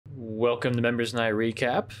Welcome to Members Night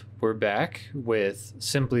Recap. We're back with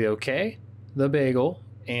Simply Okay, The Bagel,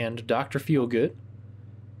 and Dr. Feelgood.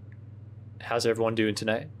 How's everyone doing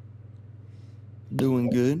tonight? Doing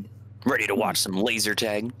good. Ready to watch some laser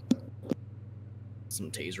tag? Some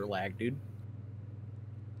taser lag, dude.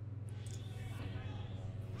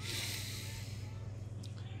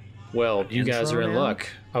 Well, you guys are in now? luck.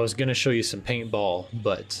 I was going to show you some paintball,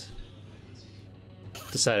 but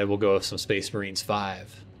decided we'll go with some Space Marines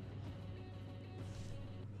 5.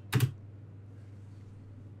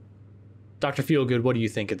 Dr. Feelgood, what do you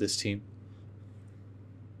think of this team?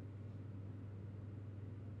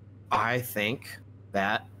 I think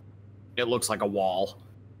that it looks like a wall.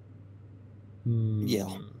 Yeah.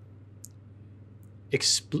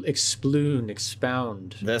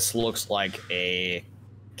 Expound. This looks like a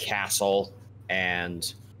castle,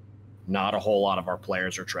 and not a whole lot of our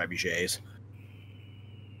players are trebuchets.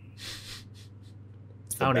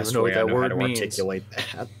 I don't even know what that word means. Articulate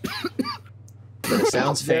that. But it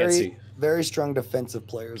sounds fancy. Very strong defensive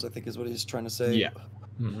players, I think, is what he's trying to say. Yeah.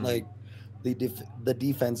 Mhm. Like the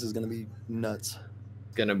defense is going to be nuts.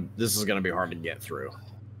 This is gonna be hard to get through.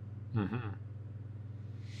 Mhm.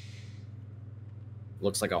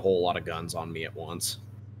 Looks like a whole lot of guns on me at once.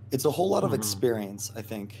 It's a whole lot of Mhm. experience, I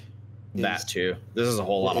think. That too. This is a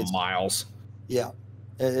whole lot of It's- miles. Yeah.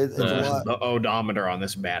 It's a lot. The odometer on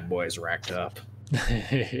this bad boy is racked up.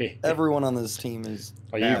 Everyone on this team is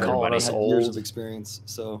Are you Everybody calling us had years of old? experience,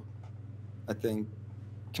 so I think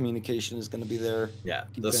communication is going to be there. Yeah,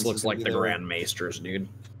 Defense this is looks gonna like be the there. Grand Maesters, dude.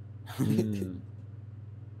 Mm.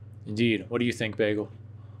 Indeed. What do you think, Bagel?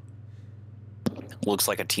 Looks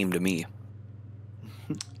like a team to me.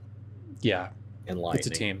 Yeah, Enlightening. it's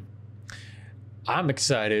a team. I'm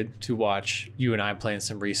excited to watch you and I playing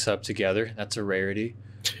some resub together. That's a rarity.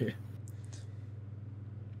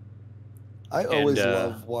 I always And,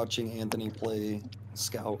 love watching Anthony play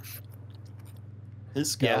Scout.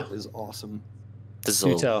 His Scout Yeah. is awesome. This is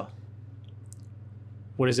Do a, tell.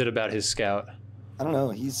 What is it about his scout? I don't know.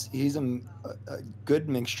 He's a good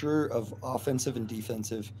mixture of offensive and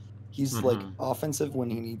defensive. He's like Mhm. offensive when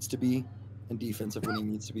he needs to be, and defensive when he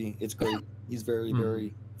needs to be. It's great. He's very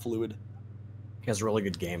very fluid. He has really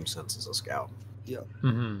good game sense as a scout.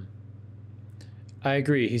 Mm-hmm. I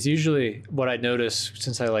agree. He's usually what I notice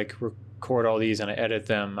since I like record all these and I edit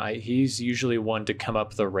them. He's usually one to come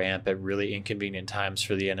up the ramp at really inconvenient times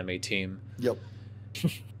for the enemy team. Yep.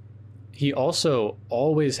 He also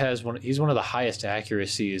always has he's one of the highest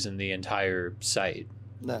accuracies in the entire site,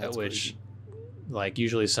 That's which crazy. like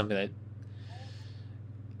usually is something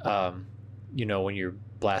that when you're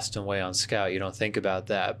blasting away on scout you don't think about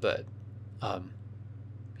that, but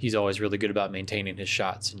he's always really good about maintaining his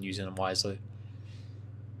shots and using them wisely.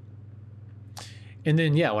 And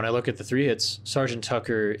then when I look at the 3 hits, Sergeant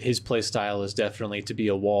Tucker, his play style is definitely to be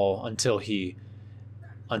a wall until he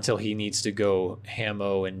needs to go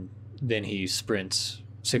hammo, and then he sprints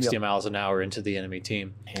 60 miles an hour into the enemy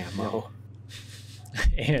team. Ammo.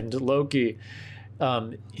 And Loki,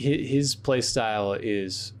 his play style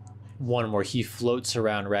is one where he floats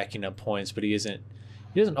around racking up points, but he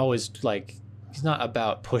doesn't always he's not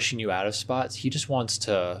about pushing you out of spots. He just wants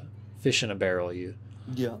to fish in a barrel you.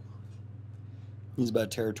 Yeah. He's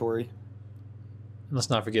about territory. And let's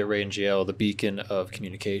not forget Ray and GL, the beacon of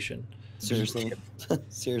communication. Seriously.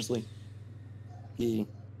 Seriously. He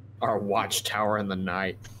Our watchtower in the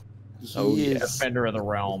night. he is Defender of the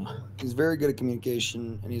realm. he's very good at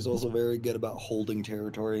communication, and he's also very good about holding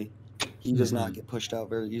territory. He does not get pushed out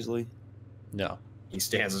very easily. No. He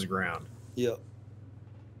stands his ground. Yep.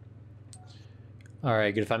 All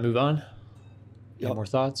right, good. If I move on, you Yep. have more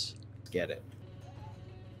thoughts? Get it.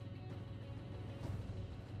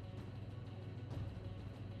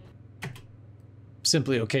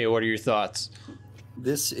 Simply okay. What are your thoughts?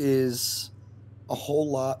 This is a whole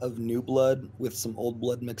lot of new blood with some old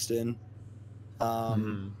blood mixed in.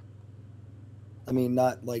 Mhm. I mean,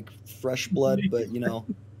 not like fresh blood, but Now,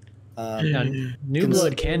 um, new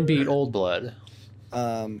blood can beat old blood.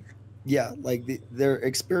 yeah, like they're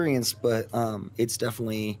experienced, but it's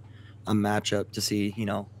definitely a matchup to see,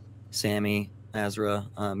 Sammy, Azra,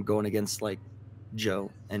 going against like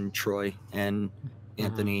Joe and Troy and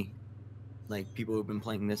Anthony, like people who've been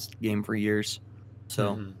playing this game for years.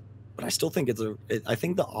 So, Mhm. but I still think I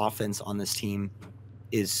think the offense on this team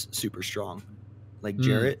is super strong. Like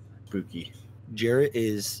Spooky. Jarrett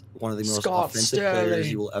is one of the most Scott offensive Sterling.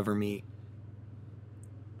 players you will ever meet.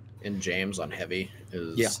 And James on heavy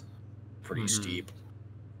is Yeah. pretty Mhm. steep.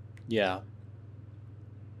 Yeah.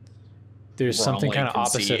 There's something Bromley kind of can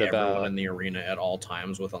see opposite everyone about. in the arena at all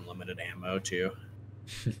times with unlimited ammo too.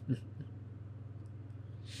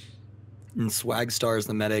 And Swag Star is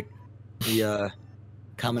the medic. He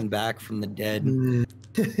coming back from the dead.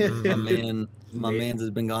 My man's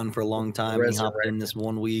has been gone for a long time. He hopped in this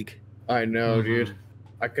 1 week. I know, dude.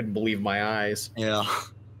 I couldn't believe my eyes. Yeah.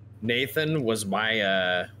 Nathan was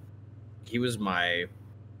my he was my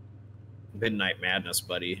Midnight Madness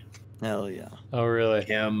buddy. Hell yeah. Oh, really?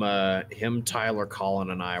 Him, Tyler,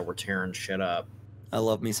 Colin, and I were tearing shit up. I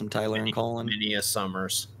love me some Tyler and Colin. Many a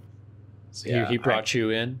summers. So he brought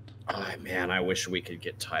you in? Oh, man, I wish we could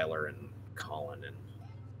get Tyler and Colin, and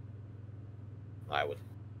I would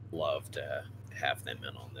love to have them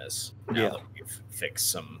in on this. Now that we've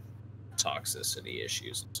fixed some toxicity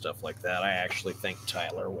issues and stuff like that, I actually think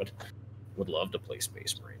Tyler would love to play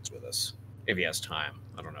Space Marines with us if he has time.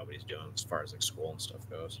 I don't know what he's doing as far as like school and stuff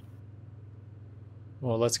goes.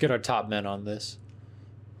 Well, let's get our top men on this.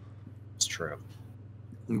 It's true.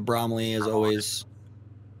 Bromley is always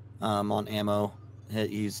on ammo.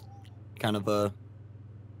 He's kind of a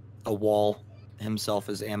wall himself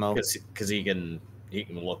as ammo. Because he can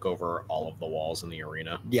look over all of the walls in the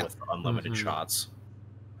arena with unlimited shots.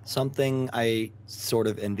 Something I sort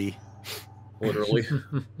of envy. Literally.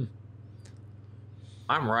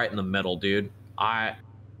 I'm right in the middle, dude.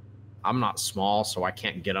 I'm not small, so I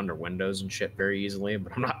can't get under windows and shit very easily,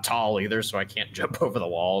 but I'm not tall either, so I can't jump over the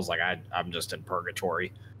walls. Like I'm just in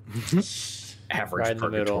purgatory. Average Right in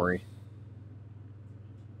purgatory.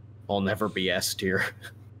 I'll never be S tier.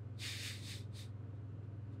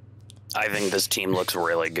 I think this team looks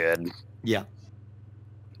really good. Yeah.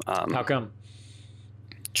 How come?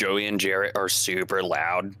 Joey and Jarrett are super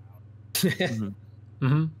loud.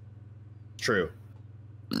 True.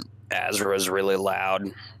 Azra's really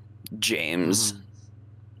loud. James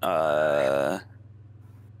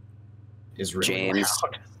Is really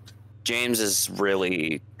loud. James is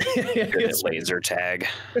really good at laser tag.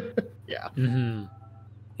 Yeah.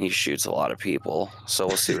 He shoots a lot of people, so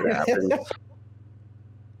we'll see what happens.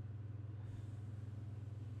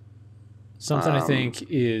 Something I think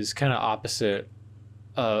is kind of opposite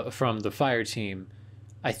from the fire team.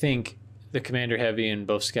 I think the Commander Heavy and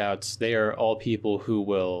both scouts, they are all people who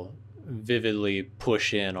will vividly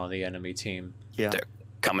push in on the enemy team. Yeah. They're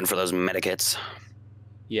coming for those medikits.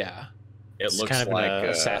 Yeah. It looks kind of like an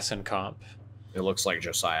assassin comp. It looks like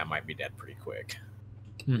Josiah might be dead pretty quick.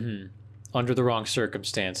 Under the wrong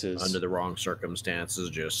circumstances. Under the wrong circumstances,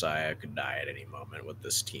 Josiah could die at any moment with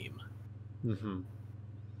this team. And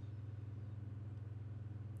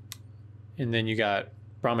then you got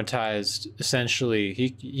Brahmatized. Essentially,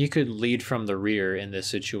 he could lead from the rear in this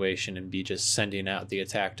situation and be just sending out the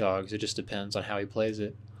attack dogs. It just depends on how he plays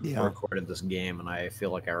it. I recorded this game, and I feel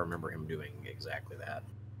like I remember him doing exactly that.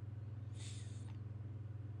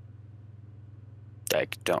 I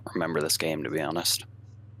don't remember this game, to be honest.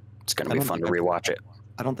 It's going to be fun to rewatch it.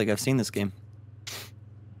 I don't think I've seen this game.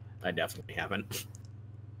 I definitely haven't.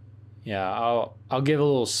 Yeah, I'll give a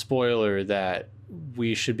little spoiler that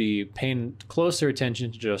we should be paying closer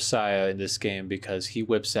attention to Josiah in this game because he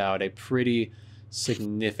whips out a pretty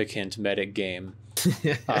significant medic game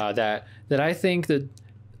that I think that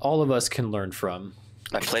all of us can learn from.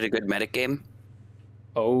 I played a good medic game.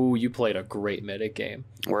 Oh, you played a great medic game.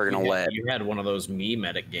 We're going to let... You had one of those me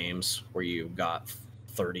medic games where you got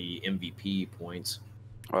 30 MVP points.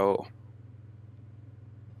 Oh.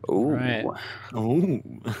 Ooh. Right. Oh.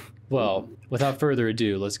 Well, without further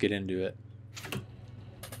ado, let's get into it.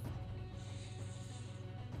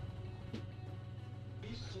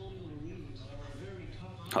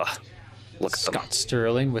 Oh, look at them. Scott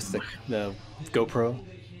Sterling with the GoPro.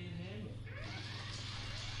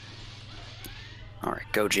 All right,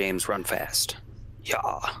 go James, run fast.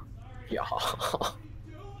 Yeah.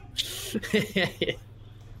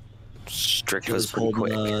 Strict was Just pretty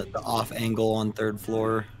holding quick. the off angle on third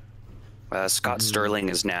floor. Scott Sterling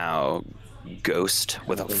is now Ghost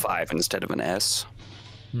with a 5 instead of an S.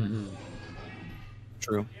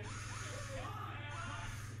 True.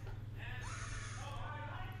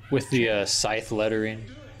 With the scythe lettering.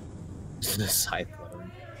 The scythe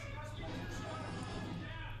lettering.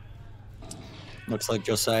 Looks like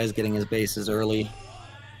Josiah's getting his bases early.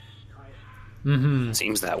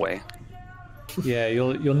 Seems that way. Yeah,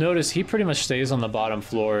 you'll notice he pretty much stays on the bottom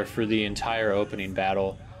floor for the entire opening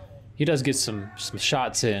battle. He does get some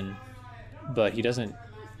shots in, but he doesn't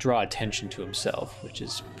draw attention to himself, which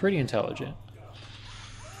is pretty intelligent.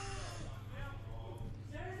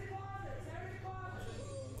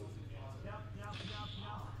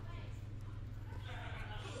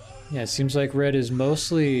 Yeah, it seems like Red is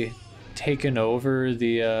mostly taken over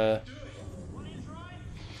the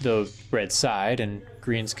red side, and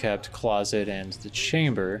Green's kept Closet and the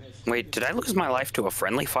Chamber. Wait, did I lose my life to a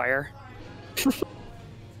friendly fire?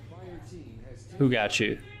 Who got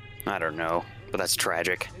you? I don't know, but that's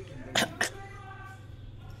tragic.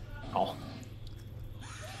 Oh.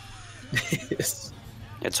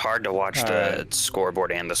 It's hard to watch All the right.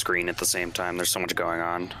 scoreboard and the screen at the same time. There's so much going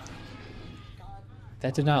on.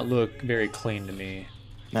 That did not look very clean to me.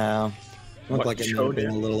 No. Looked What like it might showed have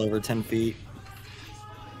been it? a little over 10 feet.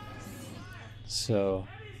 So,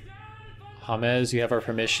 James, you have our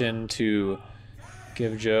permission to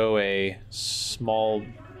give Joe a small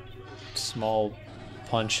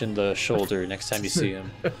punch in the shoulder next time you see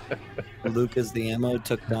him. Lucas the ammo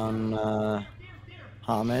took down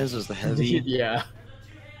James as the heavy, Yeah.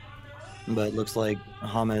 but it looks like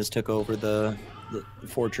James took over the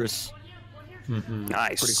fortress. Mm-hmm.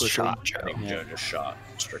 Nice Pretty quickly. shot, I Joe. think Joe just shot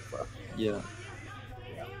Strickler. Yeah.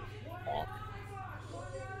 Yeah. Bonk.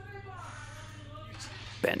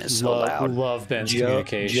 Ben is so loud. Love Ben's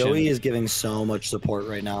communication. Joey is giving so much support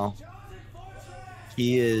right now.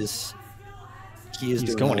 He is He's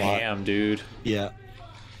doing going a lot. ham, dude. Yeah,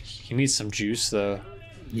 He needs some juice though.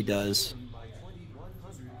 he does.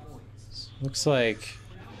 Looks like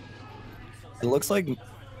It looks like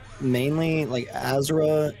mainly like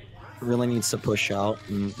Azra really needs to push out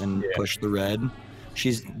and Yeah. push the red.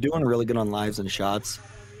 She's doing really good on lives and shots.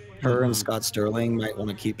 Her and Mhm. Scott Sterling might want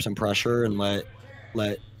to keep some pressure and let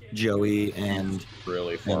Joey and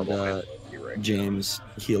Really far And, behind Loki right now. James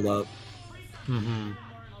heal up. mm-hmm.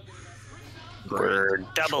 We're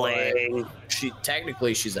doubling.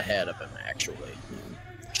 She's ahead of him actually.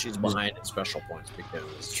 She's behind in special points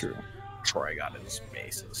because True. Troy got his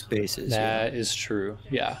bases. Bases. yeah. That is true.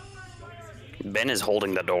 Yeah. Ben is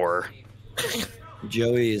holding the door.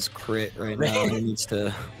 Joey is crit right now. He needs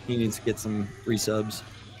to get some resubs.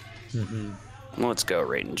 Mm-hmm. Let's go,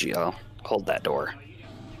 Raiden GL. Hold that door.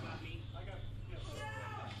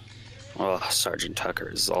 Oh, Sergeant Tucker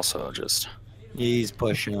is also just... He's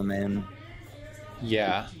pushing him in.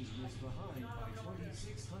 Yeah.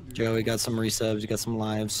 Joey got some resubs, you got some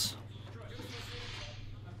lives.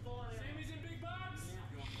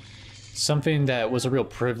 Something that was a real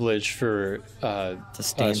privilege for stand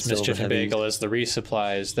us, still Mischief the and heavies. Bagel, as the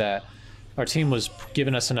resupply is that our team was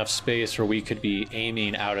giving us enough space where we could be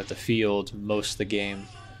aiming out at the field most of the game.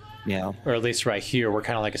 Yeah. Or at least right here, we're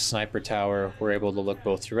kind of like a sniper tower. We're able to look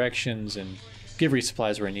both directions and give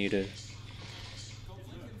resupplies where needed.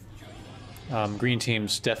 Green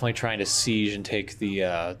team's definitely trying to siege and take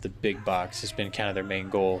the big box has been kind of their main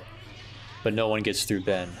goal, but no one gets through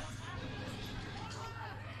Ben.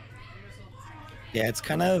 Yeah, it's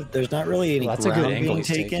kind of there's not really any Well, that's a good ground angle being he's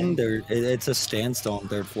taken. taking. It's a standstill on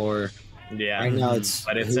third floor. Yeah. Right now it's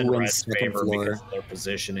But it's who in wins Red's second favor floor. because of their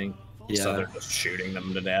positioning. So Yeah. they're just shooting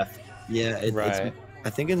them to death. Yeah, Right. I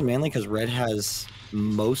think it's mainly because Red has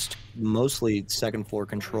mostly second floor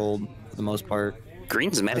controlled for the most part.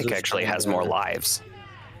 Green's medic it's actually coming has more down. lives.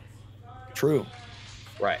 True.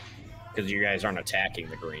 Right. Because you guys aren't attacking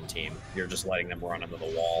the green team. You're just letting them run into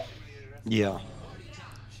the wall. Yeah.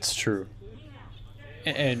 It's true.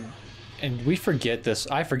 And we forget this.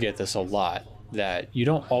 I forget this a lot, that you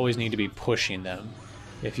don't always need to be pushing them.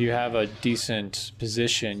 If you have a decent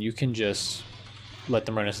position, you can just let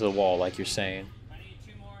them run into the wall, like you're saying.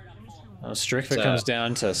 Strickler comes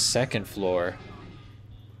down to second floor.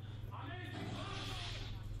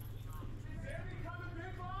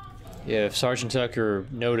 Yeah, if Sergeant Tucker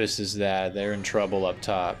notices that, they're in trouble up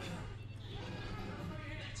top.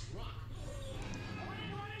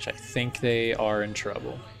 Which I think they are in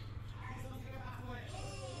trouble.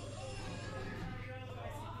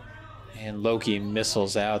 And Loki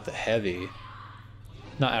missiles out the heavy.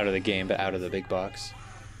 Not out of the game, but out of the big box.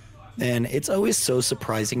 And it's always so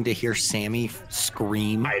surprising to hear Sammy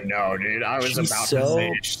scream. I know, dude. I was She's about so- to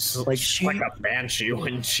say she's like, like, she- like a banshee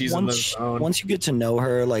when she's in the zone. Once you get to know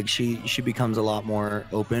her, like she becomes a lot more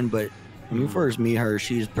open. But when you first meet her,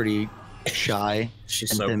 she's pretty shy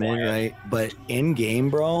She's and so timid, quiet. right? But in game,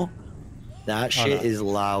 bro, that shit no. is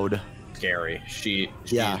loud. Scary.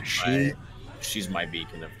 She's my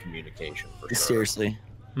beacon of communication for sure. Seriously.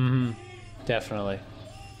 Mm-hmm. Definitely.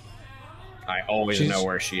 I always She's- know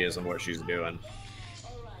where she is and what she's doing.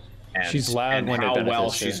 And, She's loud and when it how well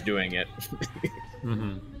benefits her. she's doing it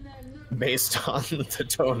Mm-hmm. based on the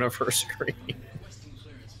tone of her scream.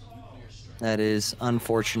 That is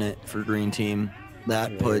unfortunate for Green Team. That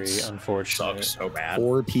Very puts unfortunate. Sucks so bad.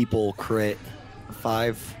 4 people crit.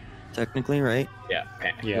 5, technically, right? Yeah,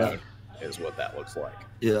 Yeah. mode is what that looks like.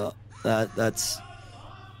 Yeah. That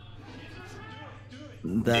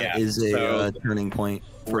Yeah, is a so turning point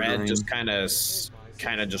for Red Green. just kind of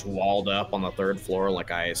just walled up on the third floor, like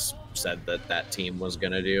I said that team was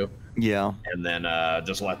gonna do. Yeah. and then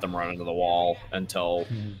just let them run into the wall until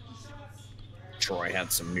Troy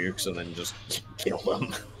had some nukes, and then just kill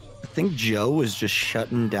them. I think Joe was just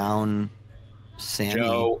shutting down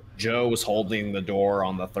Sammy. Joe was holding the door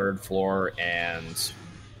on the 3rd floor, and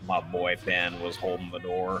my boy Ben was holding the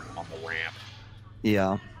door on the ramp.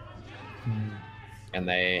 Yeah. And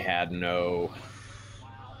they had no.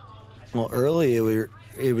 Well, early it was.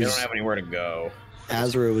 They don't have anywhere to go.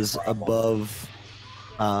 Azra was above.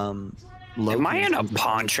 Loki. Am I in a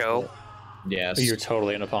poncho? Yes. You're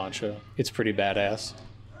totally in a poncho. It's pretty badass.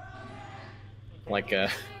 Like a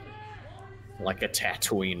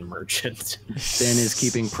Tatooine merchant. Ben is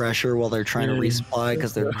keeping pressure while they're trying to resupply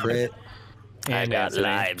because they're crit. I got Anthony.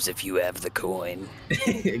 lives if you have the coin.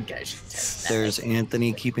 There's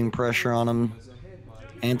Anthony keeping pressure on him.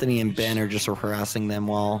 Anthony and Ben are just harassing them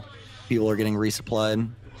while people are getting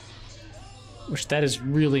resupplied. Which that is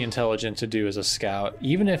really intelligent to do as a scout.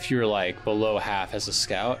 Even if you're like below half as a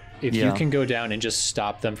scout, if you can go down and just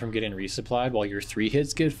stop them from getting resupplied while your 3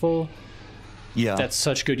 hits get full, that's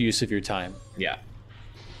such good use of your time. Yeah.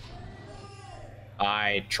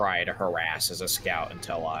 I try to harass as a scout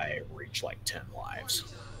until I reach like 10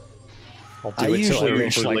 lives. I'll do it till I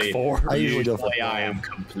reach like 4. I usually go for I am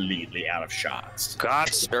completely out of shots. God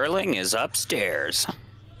Sterling is upstairs.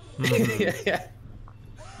 Yeah.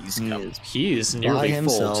 He is nearly full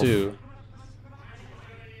himself. too.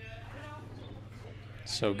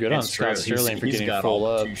 So good on It's Scott true. Sterling for He's getting got full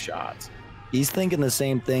all up. 2 shots. He's thinking the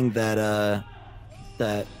same thing that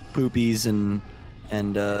that Poopies and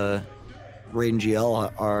Raiden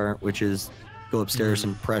GL are, which is go upstairs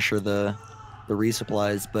and pressure the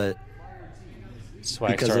resupplies, but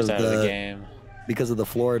Swag because starts of out of the the- game. because of the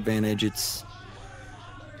floor advantage, it's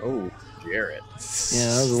Oh, Jarrett. yeah,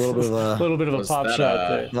 that was a little bit of A a little bit of a Was pop that shot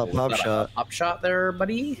a- there. not Was pop that a shot. Pop shot there,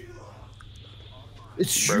 buddy.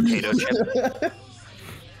 It's Potato chip.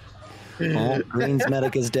 Oh, Green's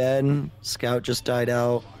medic is dead. Scout just died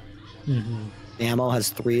out. Ammo has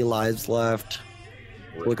 3 lives left.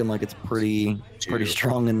 Looking like it's pretty 2.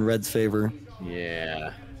 strong in Red's favor.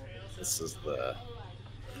 Yeah. This is the.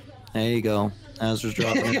 There you go. Azra's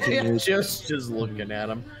dropping a few news. just looking at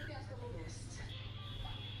him.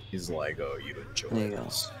 He's like, "Oh, you enjoy There you go.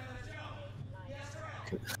 this."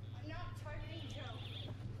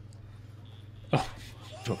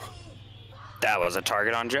 That was a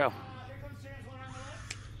target on Joe.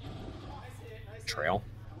 Trail.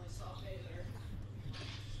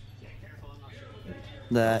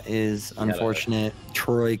 That is unfortunate.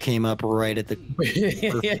 Troy came up right at the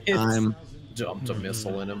perfect time. Dumped a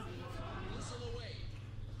missile in him.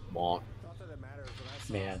 Bonk.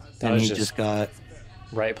 Man, that And was he just just got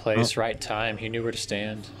right place, right time. He knew where to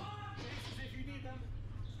stand.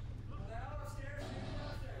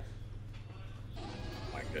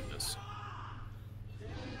 My goodness.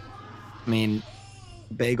 I mean,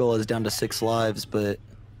 Bagel is down to 6 lives, but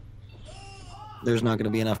there's not going to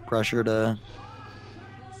be enough pressure to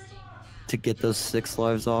get those 6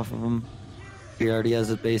 lives off of him. He already has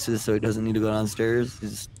his bases, so he doesn't need to go downstairs.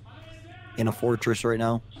 He's in a fortress right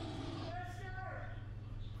now.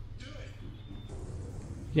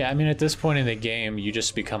 Yeah, I mean, at this point in the game, you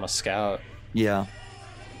just become a scout. Yeah.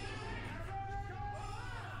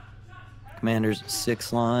 Commander's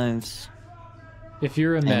 6 lives. If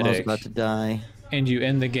you're a Ammo's medic about to die. and you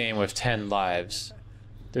end the game with 10 lives,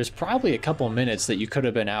 there's probably a couple minutes that you could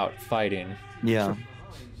have been out fighting. Yeah.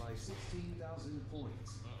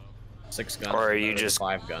 6 guns. Or are you just-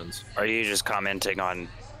 5 guns? Are you just commenting on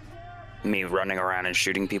me running around and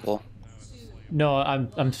shooting people? No,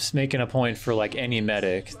 I'm just making a point for like any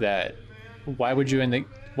medic that why would you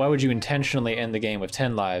intentionally end the game with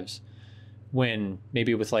 10 lives when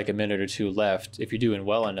maybe with like a minute or 2 left, if you're doing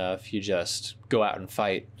well enough, you just go out and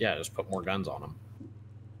fight. Yeah, just put more guns on them.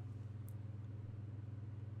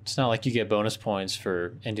 It's not like you get bonus points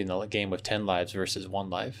for ending the game with 10 lives versus 1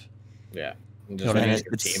 life. Yeah. And know just what I makes mean?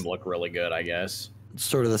 your team look really good, I guess. It's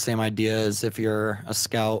sort of the same idea as if you're a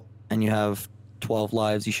scout and you have 12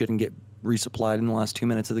 lives, you shouldn't get resupplied in the last 2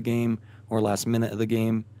 minutes of the game or last minute of the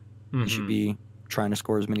game. You should be trying to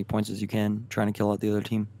score as many points as you can, trying to kill out the other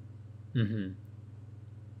team.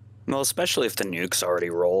 Well, especially if the nuke's already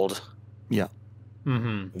rolled. Yeah.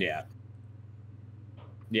 Yeah.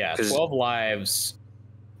 Yeah, 'Cause- 12 lives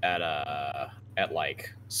at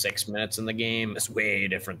like 6 minutes in the game is way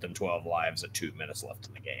different than 12 lives at 2 minutes left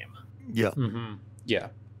in the game. Yeah. Yeah.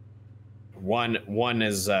 One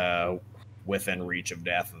is within reach of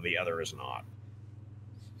death, and the other is not.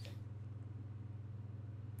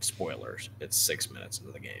 Spoilers, it's 6 minutes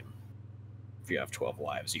into the game. If you have 12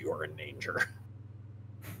 lives, you are in danger.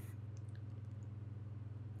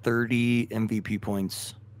 30 MVP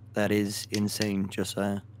points. That is insane,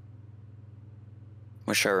 Josiah.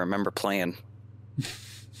 Wish I remember playing.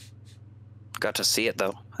 Got to see it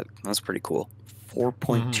though. That's pretty cool.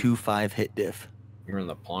 4.25 hit diff. You're in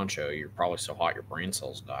the poncho. You're probably so hot your brain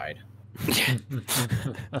cells died.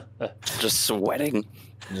 Just sweating.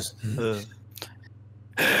 Just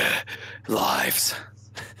Lives.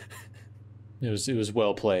 It was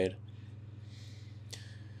well played.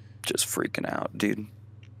 Just freaking out, dude.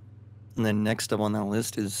 And then next up on that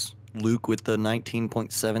list is Luke with the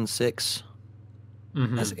 19.76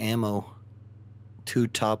 as ammo. 2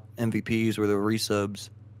 top MVPs were the resubs.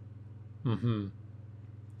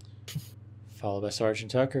 Followed by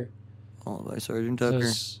Sergeant Tucker. Followed by Sergeant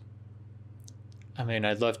Tucker. I mean,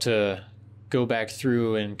 I'd love to go back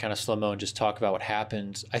through and kind of slow-mo and just talk about what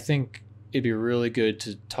happened. I think it'd be really good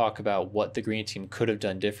to talk about what the green team could have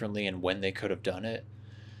done differently and when they could have done it.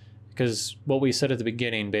 Because what we said at the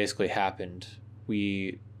beginning basically happened.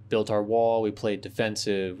 We built our wall, we played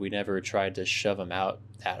defensive, we never tried to shove them out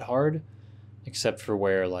that hard, except for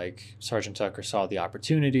where, like, Sergeant Tucker saw the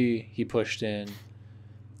opportunity, he pushed in.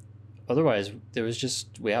 Otherwise, there was just,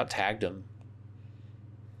 we out-tagged them.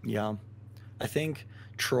 Yeah. I think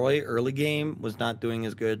Troy early game was not doing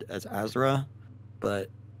as good as Azra, but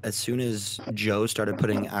as soon as Joe started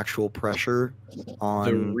putting actual pressure the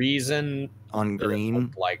on reason Green, it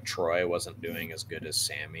looked like Troy wasn't doing as good as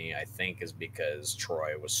Sammy, I think, is because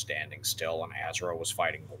Troy was standing still and Azra was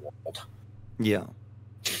fighting the world. yeah.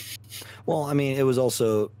 Well, I mean, it was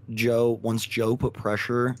also Joe. Once Joe put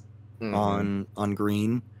pressure on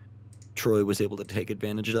Green, Troy was able to take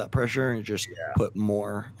advantage of that pressure and just put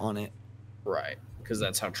more on it. Right, because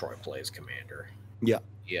that's how Troy plays Commander. Yeah.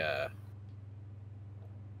 Yeah.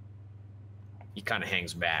 He kind of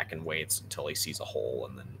hangs back and waits until he sees a hole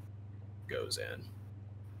and then goes in.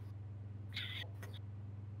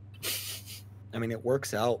 I mean, it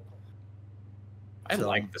works out. I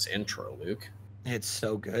like this intro, Luke. It's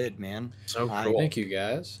so good, man. So cool. Thank you,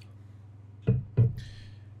 guys.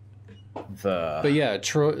 But yeah,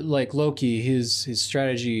 Troy, like Loki, his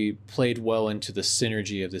strategy played well into the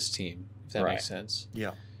synergy of this team, if that makes sense.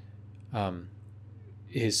 Yeah.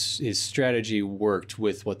 His strategy worked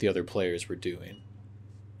with what the other players were doing.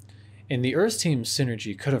 And the Earth team's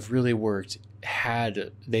synergy could have really worked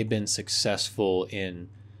had they been successful in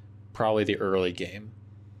probably the early game.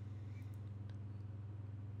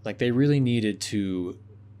 Like, they really needed to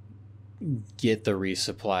get the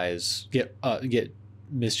resupplies, get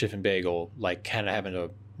Mischief and Bagel, like, kind of having to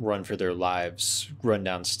run for their lives, run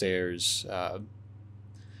downstairs.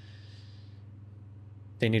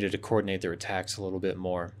 They needed to coordinate their attacks a little bit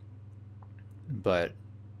more. But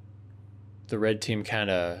the red team kind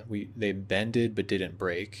of, they bended but didn't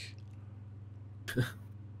break.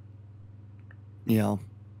 Yeah.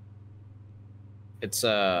 it's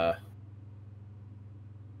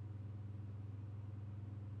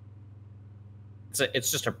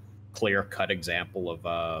just a clear-cut example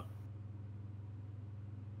of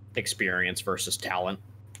experience versus talent.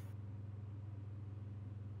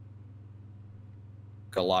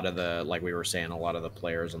 A lot of the, like we were saying, a lot of the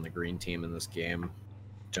players on the green team in this game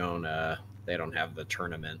don't have the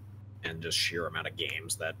tournament and just sheer amount of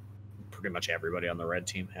games that pretty much everybody on the red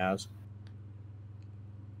team has.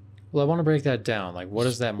 Well, I want to break that down. Like, what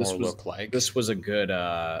does that more look like? This was a good,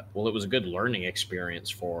 it was a good learning experience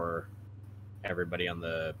for everybody on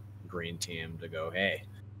the green team to go, hey,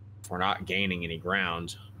 if we're not gaining any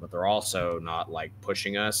ground, but they're also not like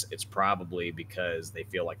pushing us, it's probably because they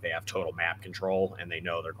feel like they have total map control and they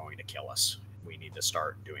know they're going to kill us. We need to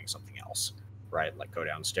start doing something else, right? Like, go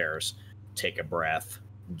downstairs, take a breath,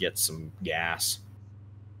 get some gas,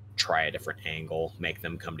 try a different angle, make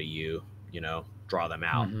them come to you, draw them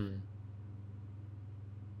out.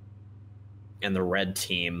 And the red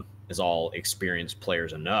team is all experienced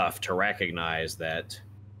players enough to recognize that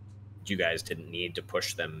you guys didn't need to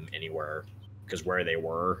push them anywhere because where they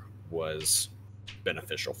were was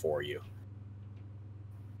beneficial for you.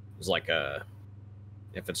 It was like a,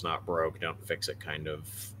 if it's not broke, don't fix it kind of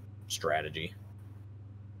strategy.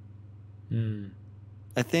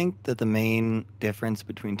 I think that the main difference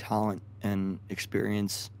between talent and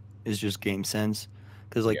experience is just game sense.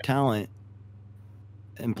 Because talent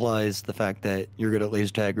implies the fact that you're good at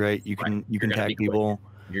laser tag, right? You can tag people.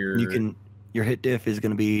 Your hit diff is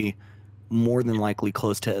going to be more than likely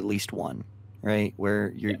close to at least 1, right?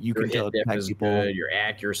 Where you can tag people. Good, your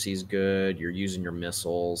accuracy is good. You're using your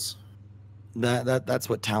missiles. That's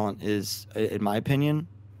what talent is, in my opinion,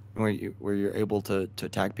 where you're able to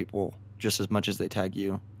tag people just as much as they tag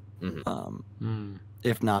you.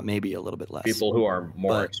 if not maybe a little bit less. People who are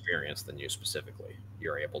more But- experienced than you specifically,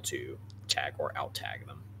 you're able to tag or out tag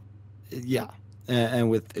them. Yeah, and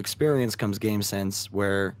with experience comes game sense,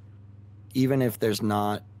 where even if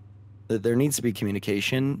there needs to be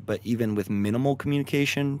communication, but even with minimal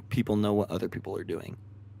communication, people know what other people are doing.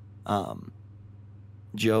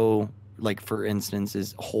 Joe, like for instance,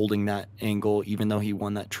 is holding that angle even though he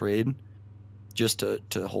won that trade, just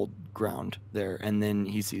to hold ground there, and then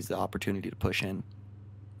he sees the opportunity to push in.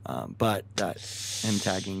 But that him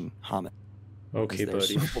tagging Hamid. Okay, is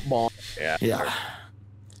buddy. there. Yeah.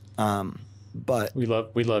 Yeah. But We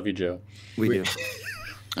love you, Joe. we do.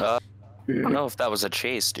 I don't know if that was a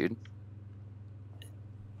chase, dude.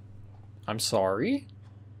 I'm sorry.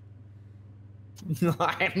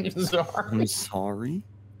 I'm sorry. I'm sorry.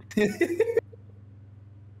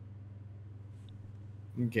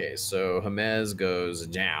 Okay, so Jamez goes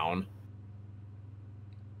down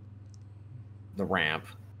the ramp.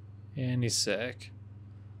 And he's sick.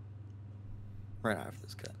 Right after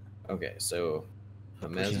this cut. Okay, so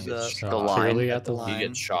Jamez Pushes gets up. shot. The line. Clearly at the line. He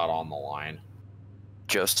gets shot on the line.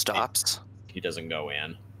 Joe stops. He doesn't go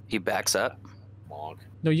in. He backs up. Bonk.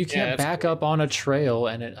 No, you Yeah, can't that's back up on a trail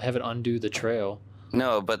and have it undo the trail.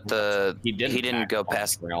 No, but He didn't. didn't back go up on the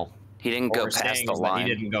past. trail. He didn't What go we're past saying the is that line.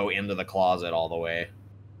 He didn't go into the closet all the way.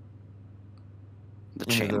 The Into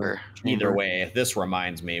the chamber. Either chamber. way, this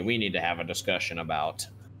reminds me we need to have a discussion about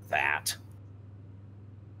that.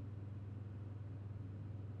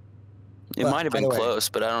 It Well, might have by been the way- close,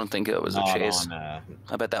 but I don't think it was a Not chase. on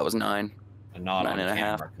I bet that was 9. a not 9 on and a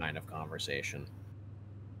half. camera kind of conversation.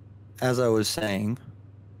 As I was saying,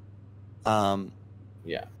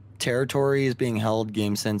 Yeah. territory is being held,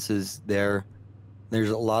 game sense is there. There's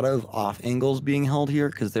a lot of off angles being held here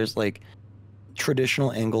because there's like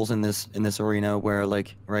traditional angles in this arena where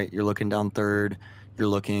like right you're looking down third, you're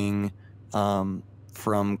looking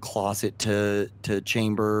from closet to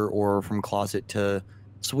chamber or from closet to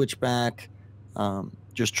switchback,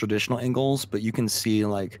 just traditional angles. But you can see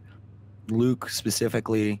like Luke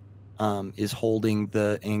specifically is holding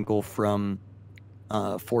the angle from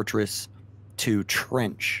fortress to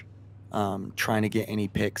trench, trying to get any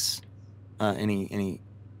picks, any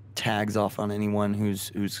tags off on anyone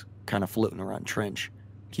who's kind of floating around trench,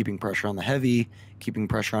 keeping pressure on the heavy, keeping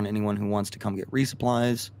pressure on anyone who wants to come get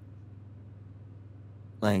resupplies.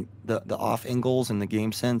 Like the off angles and the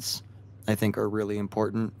game sense, I think are really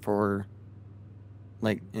important for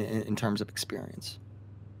like in terms of experience.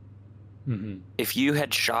 Mm-hmm. If you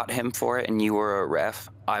had shot him for it and you were a ref,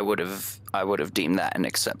 I would have deemed that an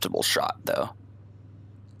acceptable shot, though.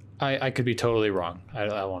 I could be totally wrong.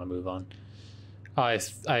 I want to move on. I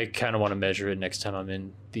kind of want to measure it next time I'm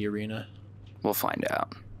in the arena. We'll find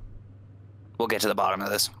out. We'll get to the bottom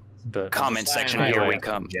of this. But Comment section, I here have we a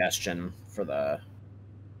come. Suggestion for the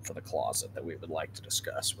closet that we would like to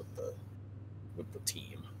discuss with the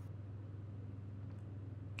team.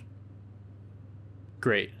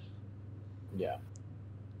 great. Yeah.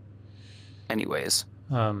 Anyways,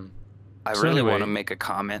 So I really anyway- want to make a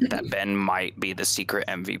comment that Ben might be the secret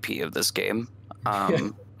MVP of this game.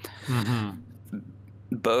 Mm-hmm.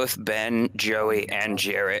 Both Ben, Joey, and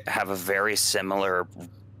Jarrett have a very similar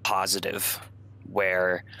positive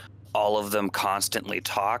where all of them constantly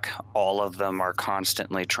talk. All of them are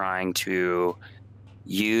constantly trying to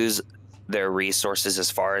use their resources as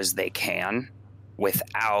far as they can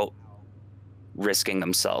without risking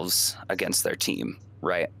themselves against their team,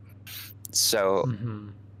 right? So Mm-hmm.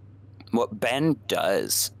 what Ben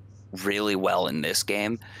does really well in this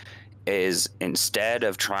game is instead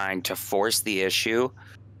of trying to force the issue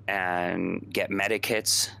and get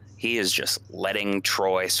medikits, he is just letting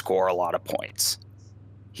Troy score a lot of points.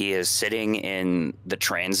 He is sitting in the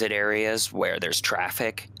transit areas where there's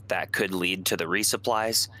traffic that could lead to the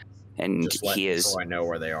resupplies, and Just let Troy know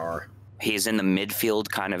where they are. he's in the midfield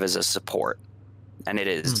kind of as a support, and it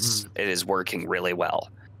is working really well.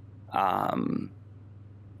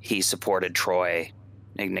 He supported Troy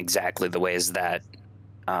in exactly the ways that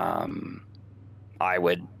I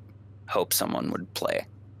would hope someone would play.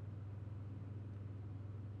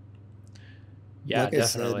 Yeah, Like I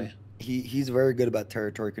said, definitely. He's very good about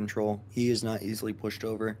territory control. He is not easily pushed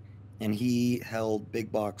over, and he held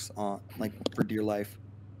big box on like for dear life,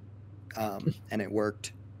 and it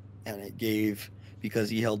worked, and it gave because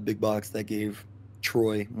he held big box that gave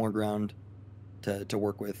Troy more ground to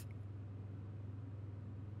work with.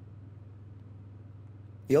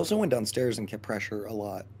 He also went downstairs and kept pressure a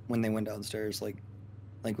lot when they went downstairs, like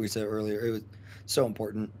we said earlier. It was so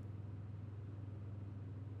important.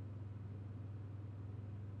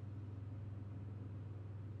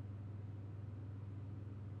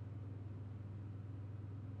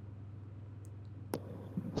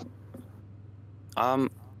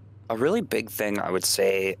 A really big thing I would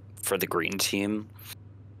say for the green team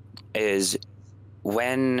is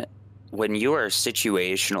when you are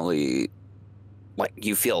situationally, like,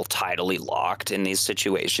 you feel tidally locked in these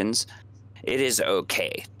situations, it is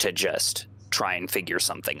okay to just try and figure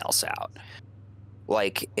something else out.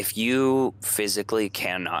 Like, if you physically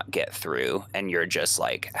cannot get through and you're just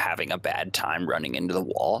like having a bad time running into the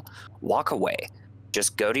wall, walk away.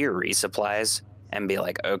 Just go to your resupplies and be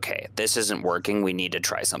like, okay, this isn't working. We need to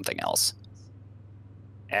try something else.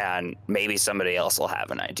 And maybe somebody else will have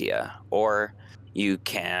an idea. Or you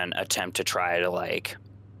can attempt to try to like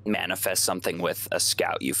manifest something with a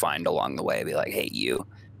scout you find along the way. Be like, hey,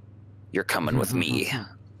 you're coming with me.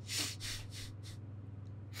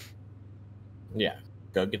 Yeah.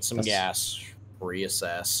 Go get some gas,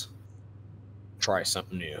 reassess, try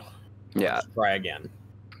something new. Yeah. Try again.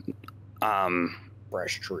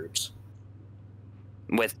 Fresh troops.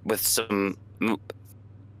 With some,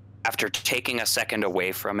 after taking a second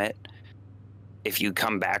away from it, if you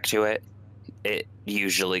come back to it, it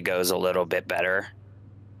usually goes a little bit better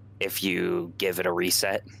if you give it a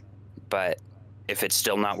reset. But if it's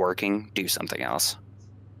still not working, do something else.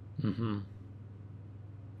 It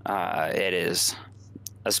is,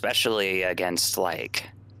 especially against like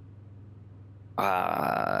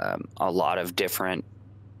a lot of different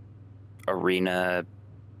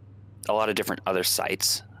other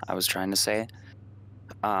sites, I was trying to say.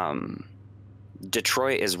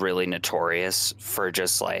 Detroit is really notorious for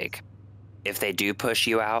just like, if they do push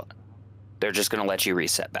you out, they're just going to let you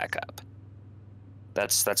reset back up.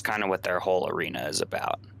 That's kind of what their whole arena is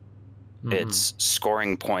about. It's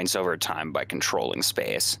scoring points over time by controlling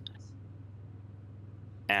space.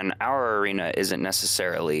 And our arena isn't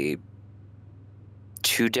necessarily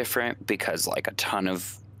too different because like a ton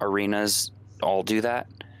of arenas all do that.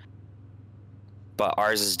 But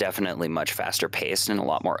ours is definitely much faster paced and a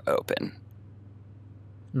lot more open.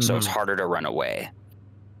 So it's harder to run away.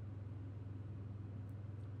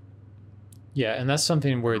 Yeah, and that's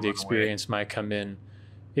something where the experience might come in.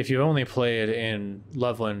 If you only play it in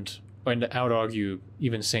Loveland, and I would argue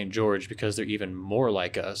even St. George, because they're even more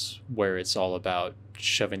like us, where it's all about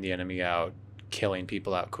shoving the enemy out, killing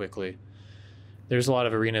people out quickly. There's a lot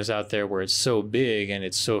of arenas out there where it's so big and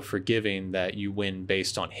it's so forgiving that you win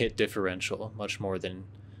based on hit differential, much more than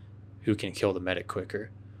who can kill the medic quicker.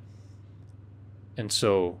 And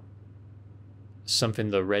so something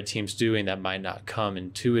the red team's doing that might not come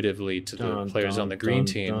intuitively to the players on the green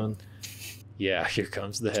team. Yeah, here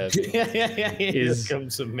comes the heavy. Here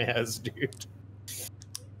comes some Maz, dude.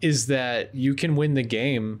 Is that you can win the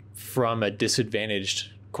game from a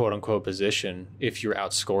disadvantaged quote-unquote position if you're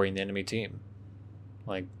outscoring the enemy team.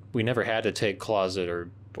 Like, we never had to take closet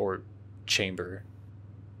or chamber.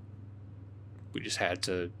 We just had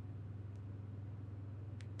to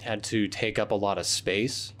take up a lot of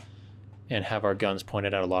space and have our guns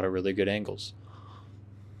pointed at a lot of really good angles.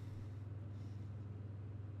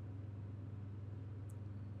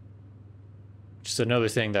 Just another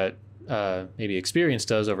thing that maybe experience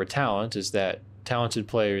does over talent is that talented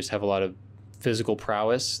players have a lot of physical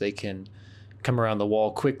prowess. They can come around the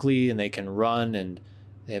wall quickly and they can run and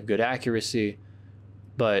they have good accuracy.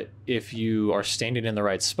 But if you are standing in the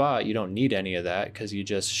right spot, you don't need any of that because you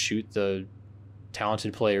just shoot the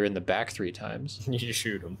talented player in the back 3 times. You just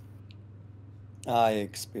shoot him. I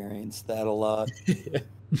experienced that a lot.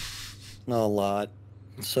 A lot.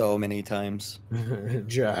 So many times.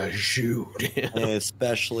 Just shoot him.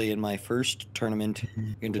 Especially in my first tournament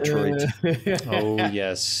in Detroit. Oh,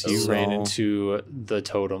 yes. You ran into the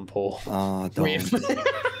totem pole. Don't.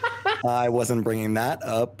 I wasn't bringing that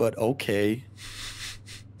up, but okay.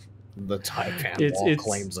 The Taipan wall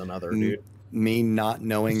claims another, dude. Me not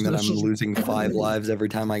knowing that I'm losing 5 lives every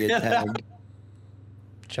time I get tagged.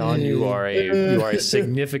 John, you are a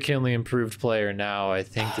significantly improved player now. I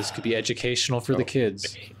think this could be educational for the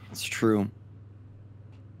kids. It's true.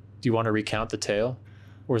 Do you want to recount the tale?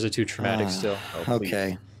 Or is it too traumatic still?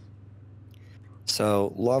 Okay.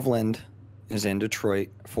 So, Loveland is in Detroit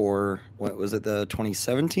for, what was it, the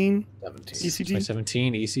 2017? 17. ECT?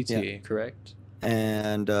 2017 ECT, correct.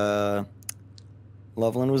 And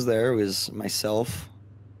Loveland was there. It was myself,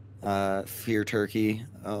 Fear Turkey,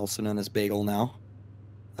 also known as Bagel now,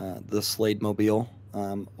 the Slade Mobile,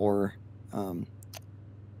 or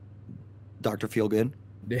Dr. Feelgood.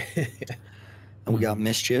 And we got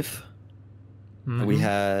Mischief. And we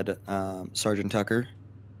had Sergeant Tucker.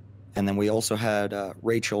 And then we also had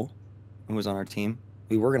Rachel, who was on our team.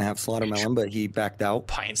 We were going to have Slaughtermelon, but he backed out.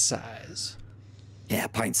 Pint Size. Yeah,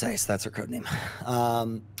 Pint Size. That's her code name.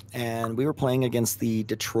 And we were playing against the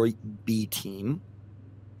Detroit B team.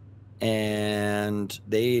 and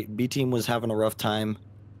B team was having a rough time,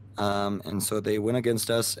 and so they went against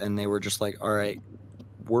us, and they were just like, all right,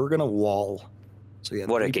 we're gonna wall. So yeah,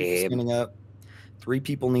 What a 3 people game. standing up, 3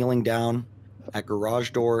 people kneeling down at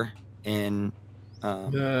garage door in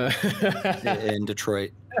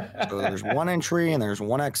Detroit. So there's 1 entry and there's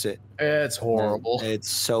 1 exit. It's horrible. It's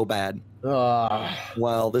so bad.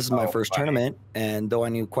 Well, this is my first tournament, and though I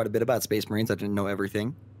knew quite a bit about Space Marines, I didn't know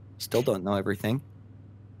everything. Still don't know everything.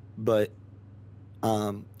 But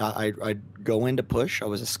I'd go in to push. I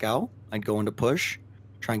was a scout. I'd go in to push,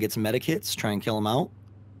 try and get some medikits, try and kill them out.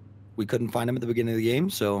 We couldn't find them at the beginning of the game,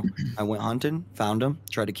 so I went hunting, found them,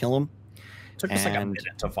 tried to kill them. Took us like a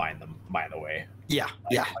minute to find them, by the way. Yeah,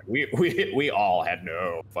 Like, we all had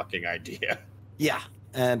no fucking idea. Yeah,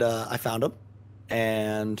 and I found them,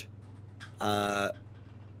 and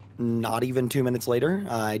not even 2 minutes later,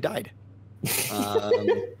 I died.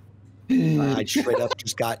 I straight up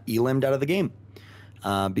just got elim'd out of the game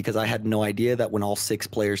because I had no idea that when all 6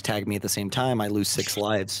 players tag me at the same time, I lose 6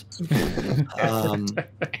 lives.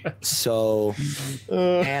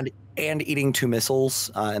 And eating 2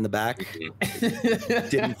 missiles in the back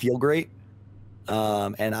didn't feel great,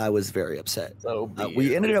 and I was very upset.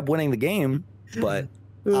 We ended up winning the game, but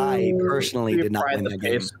I personally did not win the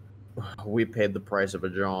game. We paid the price of a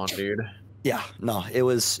John, dude. Yeah, no, it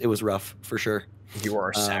was rough for sure. You were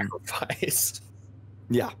our sacrifice.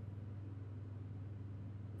 Yeah.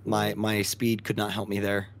 My speed could not help me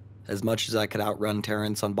there. As much as I could outrun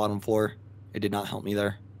Terrence on bottom floor, it did not help me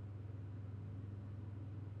there.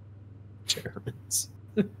 Terrence.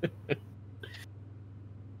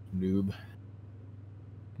 Noob.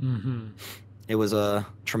 Mm-hmm. It was a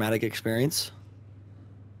traumatic experience.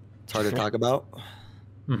 It's hard to talk about.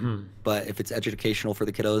 Mm-hmm. But if it's educational for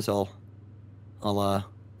the kiddos, I'll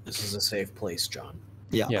This is a safe place, John.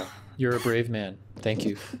 Yeah. Yeah. You're a brave man. Thank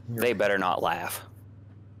you. They better not laugh.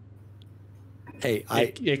 Hey,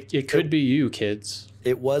 It could be you, kids.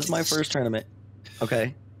 it was my first tournament.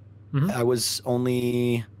 Okay. Mhm. I was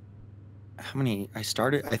only how many? I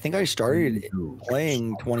think I started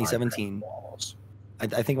playing 2017. I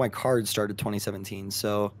think my card started 2017.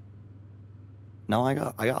 So no, I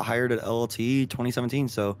got hired at LLT 2017.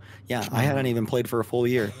 So yeah, I hadn't even played for a full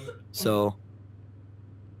year. So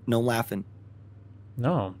no laughing.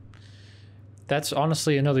 No. That's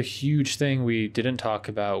honestly another huge thing we didn't talk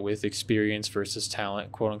about with experience versus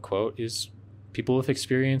talent, quote unquote, is people with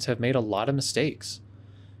experience have made a lot of mistakes.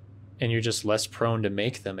 And you're just less prone to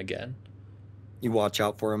make them again. You watch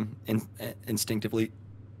out for them instinctively.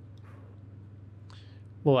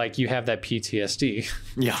 Well, like you have that PTSD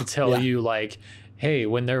Yeah. to tell you like, hey,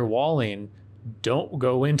 when they're walling, don't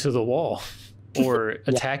go into the wall or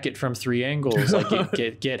attack it from 3 angles.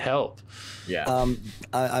 Like get help. Yeah.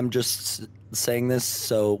 I'm just saying this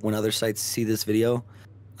so when other sites see this video,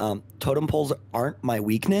 totem poles aren't my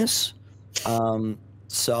weakness.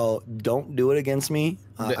 So don't do it against me.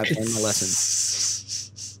 I've learned my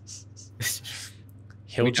lesson.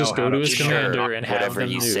 He'll just go to his commander and have whatever them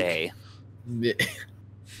you nuke. say.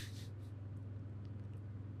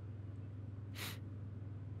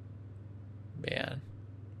 Man,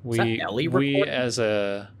 that Ellie we recording? as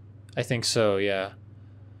a, I think so. Yeah,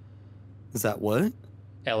 Is that what?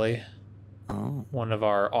 Ellie, Oh, one of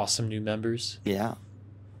our awesome new members. yeah.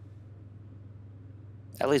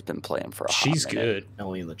 Ellie's been playing for a hot She's minute. good.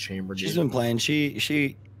 Ellie in the chamber. She's dude. been playing.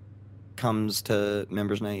 She comes to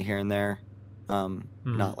members night here and there.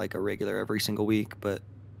 Not like a regular every single week, but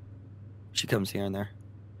she comes here and there.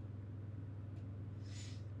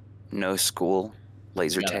 No school.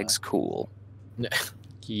 Laser Yeah. tag's cool. Yeah.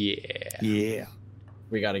 Yeah.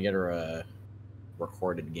 We got to get her a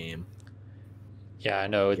recorded game. Yeah, I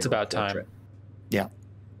know. It's Get her a about time. portrait. Yeah.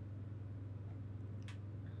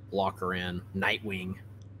 Lock her in. Nightwing.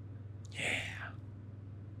 Yeah.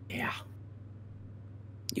 Yeah.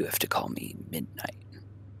 You have to call me Midnight.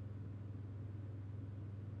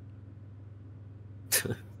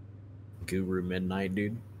 Guru Midnight,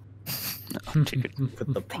 dude. No, dude.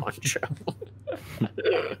 With the poncho.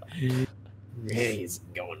 Yeah, he's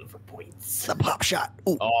going for points. The pop shot.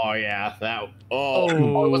 Ooh. Oh yeah, that. Oh,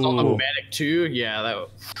 it was on the Oh. medic too. Yeah, that.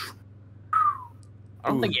 I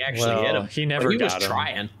don't think he actually hit him. He never He was got him.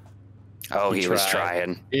 trying. Oh, He he was tried.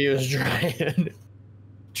 trying. He was trying.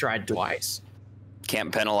 Tried twice.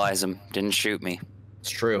 Can't penalize him. Didn't shoot me. It's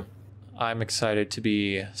true. I'm excited to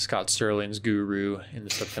be Scott Sterling's guru in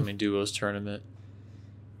this upcoming duos tournament.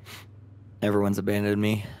 Everyone's abandoned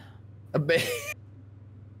me. A bit.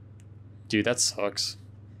 Dude, that sucks.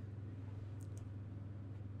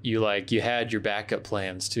 You had your backup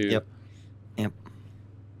plans too. Yep.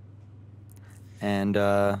 And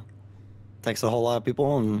Texted a whole lot of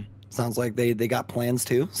people, and sounds like they got plans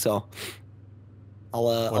too. So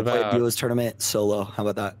I'll play a duos tournament solo. How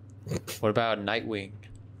about that? What about Nightwing?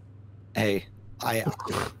 Hey,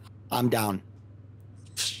 I'm down.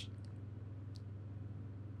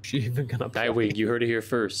 She even gonna play? Nightwing, you heard it here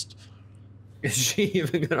first. Is she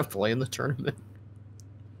even gonna play in the tournament?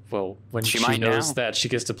 Well, when She she might knows now. that she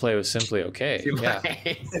gets to play with Simply Okay. She Yeah.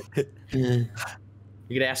 might.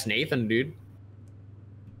 You could ask Nathan, dude.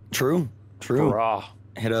 True. Raw.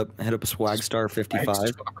 Hit up a Swagstar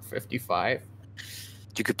 55. 55.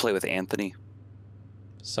 You could play with Anthony.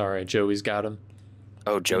 Sorry, Joey's got him.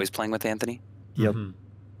 Oh, Joey's playing with Anthony? Yep. Mhm.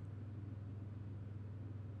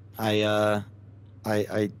 I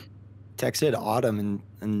texted Autumn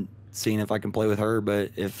and seeing if I can play with her,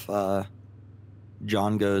 but if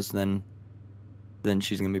John goes, then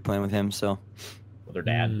she's gonna be playing with him. So With her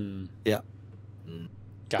dad. Mm. Yeah. Mm.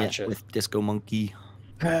 Gotcha. yeah, with Disco Monkey.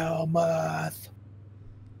 Helmuth.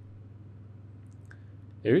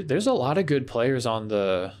 There's a lot of good players on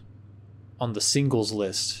the singles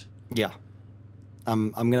list. Yeah,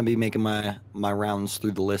 I'm gonna be making my rounds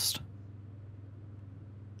through the list.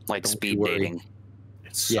 Like Don't speed you worry. dating.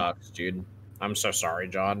 It sucks, dude. I'm so sorry,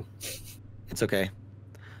 John. It's okay.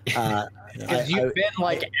 Because you've been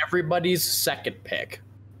like everybody's second pick.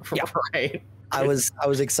 Yeah. Right? I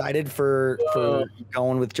was excited for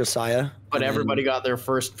going with Josiah, But and then- everybody got their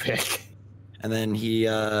first pick. and then he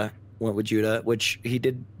went with Judah, which he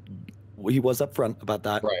did. He was upfront about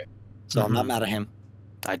that, Right. so I'm not Mhm. mad at him.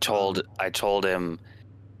 I told him,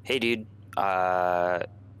 hey dude,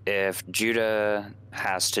 if Judah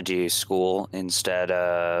has to do school instead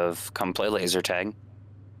of come play laser tag,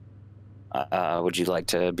 would you like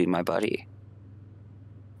to be my buddy?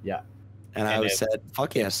 Yeah. And I And was if- said,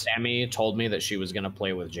 "Fuck yes." Sammy told me that she was gonna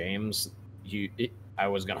play with James. I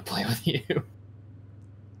was gonna play with you.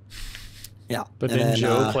 Yeah, But and then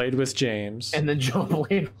Joe uh, played with James. And then Joe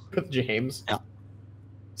played with James. Yeah.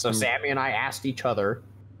 So Sammy and I asked each other.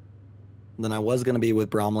 Then I was gonna be with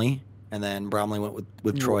Bromley, and then Bromley went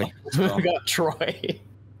with Troy. So, We got Troy.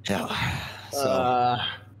 yeah. So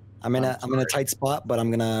I'm I'm in a sorry. tight spot, but I'm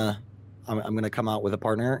gonna come out with a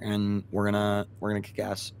partner, and we're gonna kick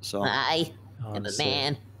ass. So I am a honestly.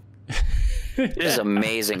 man. It is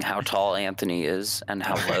amazing how tall Anthony is and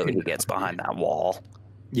how low he gets behind that wall.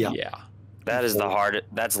 yeah, Yeah. That is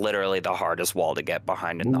that's literally the hardest wall to get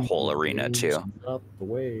behind in the whole arena too. Up the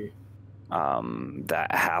way. That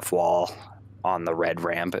half wall on the red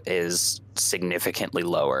ramp is significantly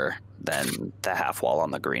lower than the half wall on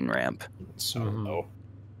the green ramp. So Mhm. low.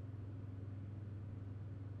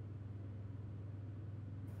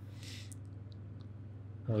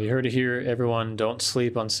 Well, you heard it here, everyone. Don't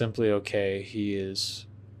sleep on Simply Okay. He is,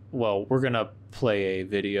 well, we're going to play a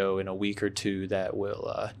video in a week or two that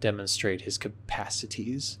will demonstrate his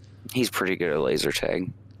capacities. He's pretty good at laser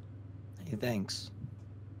tag. hey, thanks.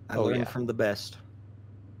 I Oh, learned yeah. from the best.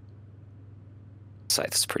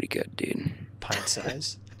 Scythe's pretty good, dude. Pint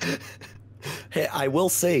size. Hey, I will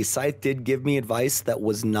say, Scythe did give me advice that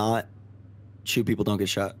was not shoot people, don't get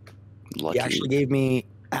shot. Lucky. He actually gave me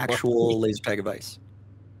actual laser tag advice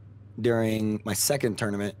during my second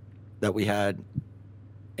tournament that we had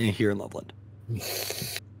here in Loveland.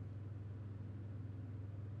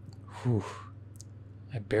 Whew.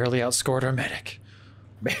 I barely outscored our medic.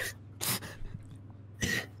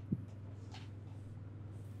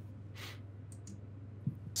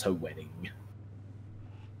 So winning.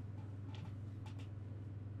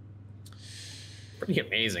 Pretty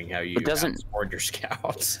amazing how you It doesn't- outscored your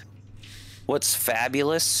scouts. What's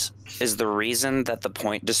fabulous is the reason that the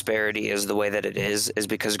point disparity is the way that it is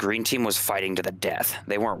because Green Team was fighting to the death.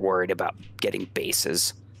 They weren't worried about getting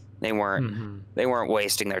bases. They weren't Mhm. they weren't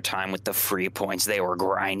wasting their time with the free points. They were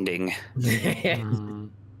grinding, Mhm.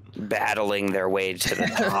 battling their way to the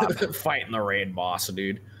top. Fighting the raid boss,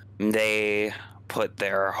 dude. They put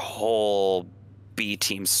their whole B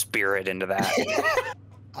team spirit into that.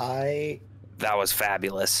 That was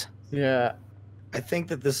fabulous. Yeah. I think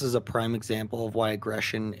that this is a prime example of why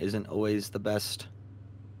aggression isn't always the best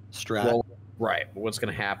strat. Well, right. But what's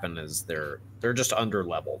going to happen is they're just under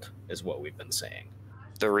leveled, is what we've been saying.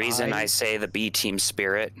 The reason I- I say the B team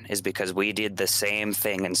spirit is because we did the same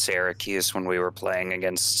thing in Syracuse when we were playing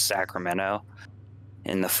against Sacramento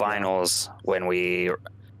in the finals when we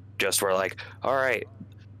just were like, all right,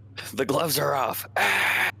 the gloves are off.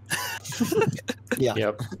 Yeah.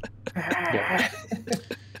 Yep.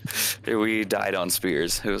 We died on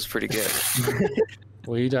spears. It was pretty good.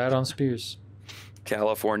 Well, you died on Spears.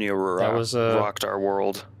 California was, rocked our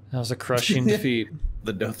world. That was a crushing defeat.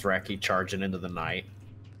 The Dothraki charging into the night.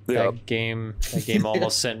 That game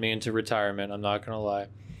almost sent me into retirement. I'm not gonna lie.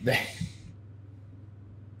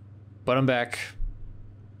 But I'm back.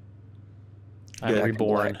 I'm Good.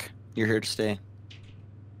 reborn, You're here to stay.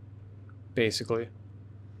 basically.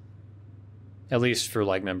 At least for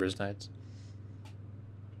like members' nights.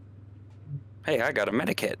 Hey, I got a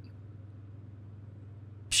medikit.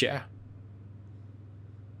 Yeah.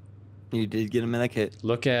 You did get a medikit.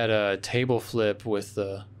 Look at a table flip with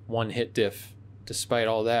the 1-hit diff. Despite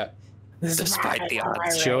all that, Despite the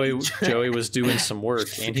odds. Joey was doing some work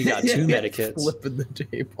and he got 2 medikits. Flipping the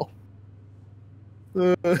table.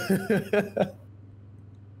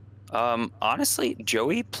 Honestly,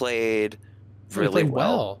 Joey played He really played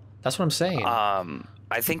well. That's what I'm saying.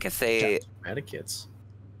 I think if they Medikits.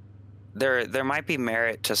 there might be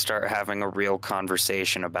merit to start having a real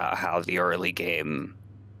conversation about how the early game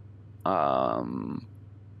how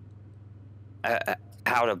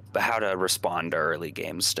to respond to early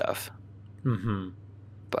game stuff. Mm-hmm.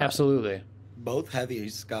 But Absolutely. Both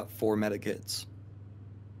heavies got 4 medikits.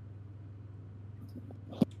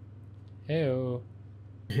 Heyo.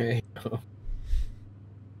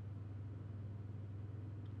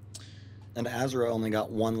 And Azra only got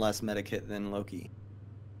 1 less medikit than Loki.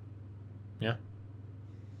 Yeah.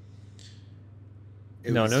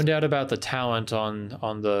 It No was- doubt about the talent on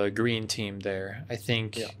the green team there. I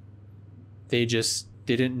think they just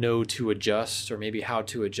didn't know to adjust or maybe how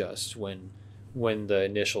to adjust when the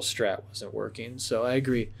initial strat wasn't working. So I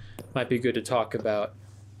agree. Might be good to talk about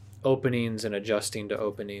openings and adjusting to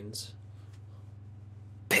openings.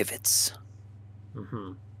 pivots.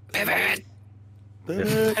 Mm-hmm. Pivot.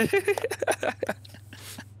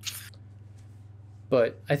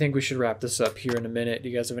 But I think we should wrap this up here in a minute. Do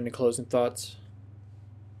you guys have any closing thoughts?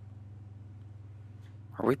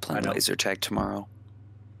 Are we playing I know. laser tag tomorrow?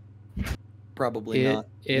 Probably not.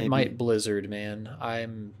 It Maybe. might blizzard, man. I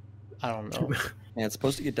don't know. Yeah, it's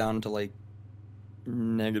supposed to get down to like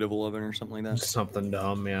 -11 or something like that. Something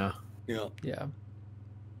dumb, yeah. Yeah. Yeah.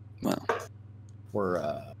 Well,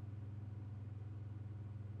 We're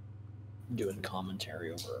doing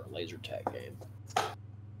commentary over a laser tag game.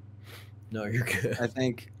 No, you're good. I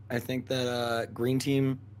think that green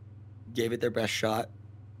team gave it their best shot,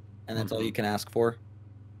 and that's all you can ask for.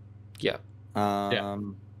 Yeah.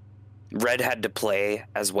 Red had to play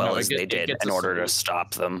as well No, as they did gets in a order to salute.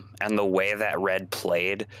 stop them. And the way that Red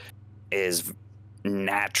played is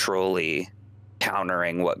naturally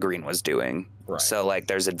countering what Green was doing. Right. So, like,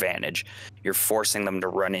 there's advantage. You're forcing them to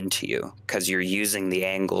run into you because you're using the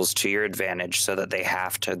angles to your advantage so that they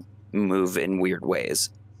have to move in weird ways.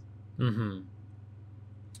 Mm-hmm.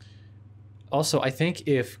 Also, I think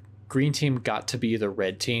if green team got to be the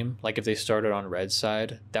red team, like if they started on red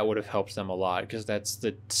side, that would have helped them a lot because that's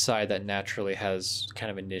the side that naturally has kind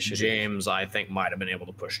of initiative. James, I think, might have been able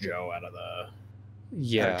to push Joe out of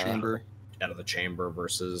Yeah. the chamber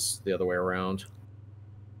versus the other way around.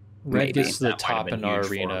 Red Maybe. gets to the That might have top been in our huge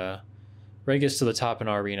for arena. Red gets to the top in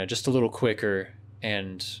our arena just a little quicker,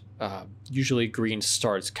 and usually green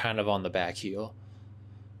starts kind of on the back heel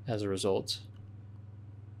as a result.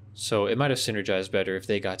 So it might have synergized better if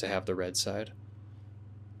they got to have the red side.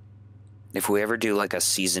 If we ever do like a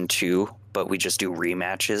season 2, but we just do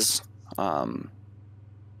rematches,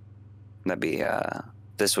 that'd be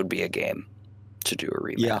this would be a game to do a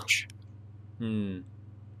rematch. Hmm.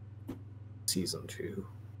 Season 2.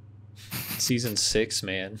 Season 6,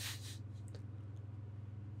 man.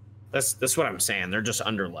 That's what I'm saying. They're just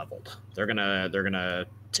underleveled. They're gonna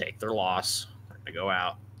take their loss. They're gonna go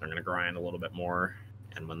out. They're gonna grind a little bit more.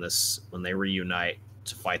 And when they reunite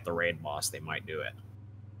to fight the raid boss, they might do it.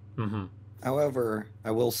 Mm-hmm. However,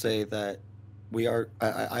 I will say that we are.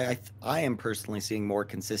 I am personally seeing more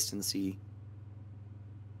consistency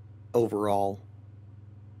overall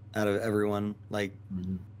out of everyone. Like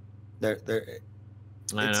they're.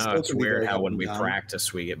 I It know still it's can be weird very how up when and we down.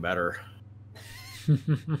 practice we get better.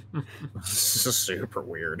 This is super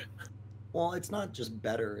weird. Well, it's not just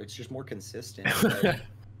better; it's just more consistent.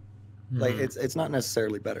 Like it's not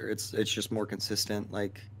necessarily better. It's just more consistent.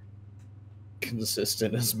 Like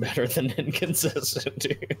Consistent is better than inconsistent,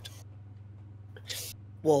 dude.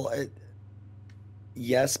 well,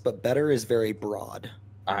 yes, but better is very broad.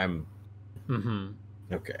 I'm Mm-hmm.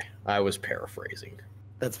 okay. I was paraphrasing.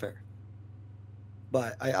 That's fair.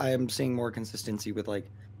 But I am seeing more consistency with like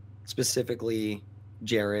specifically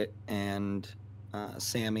Jarrett and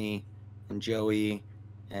Sammy and Joey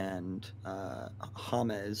and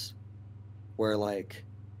James, where like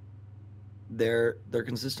they're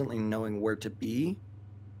consistently knowing where to be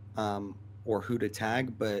or who to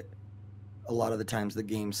tag, but a lot of the times the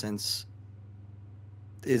game sense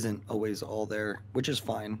isn't always all there, which is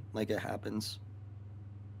fine. Like, it happens.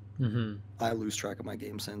 Mm-hmm. I lose track of my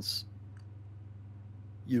game sense.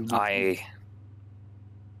 You lose.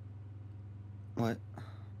 What?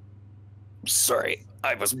 Sorry,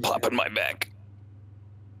 I was popping my back.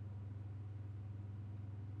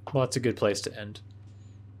 Well, that's a good place to end.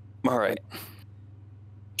 All right.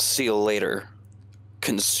 See you later,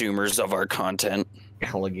 consumers of our content.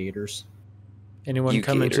 Alligators. Anyone You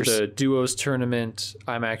coming to gators. the duos tournament,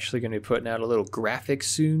 I'm actually going to be putting out a little graphic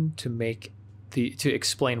soon to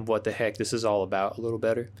explain what the heck this is all about a little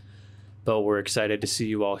better. But we're excited to see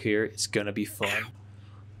you all here. It's going to be fun.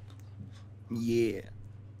 Yeah.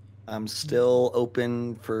 I'm still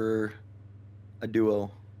open for a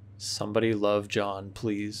duo. Somebody love John,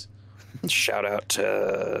 please. Shout out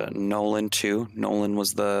to Nolan too. Nolan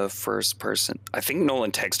was the first person. I think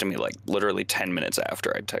Nolan texted me like literally 10 minutes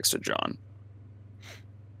after I texted John.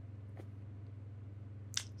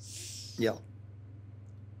 Yeah.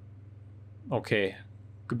 Okay.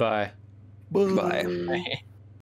 Goodbye. Bye.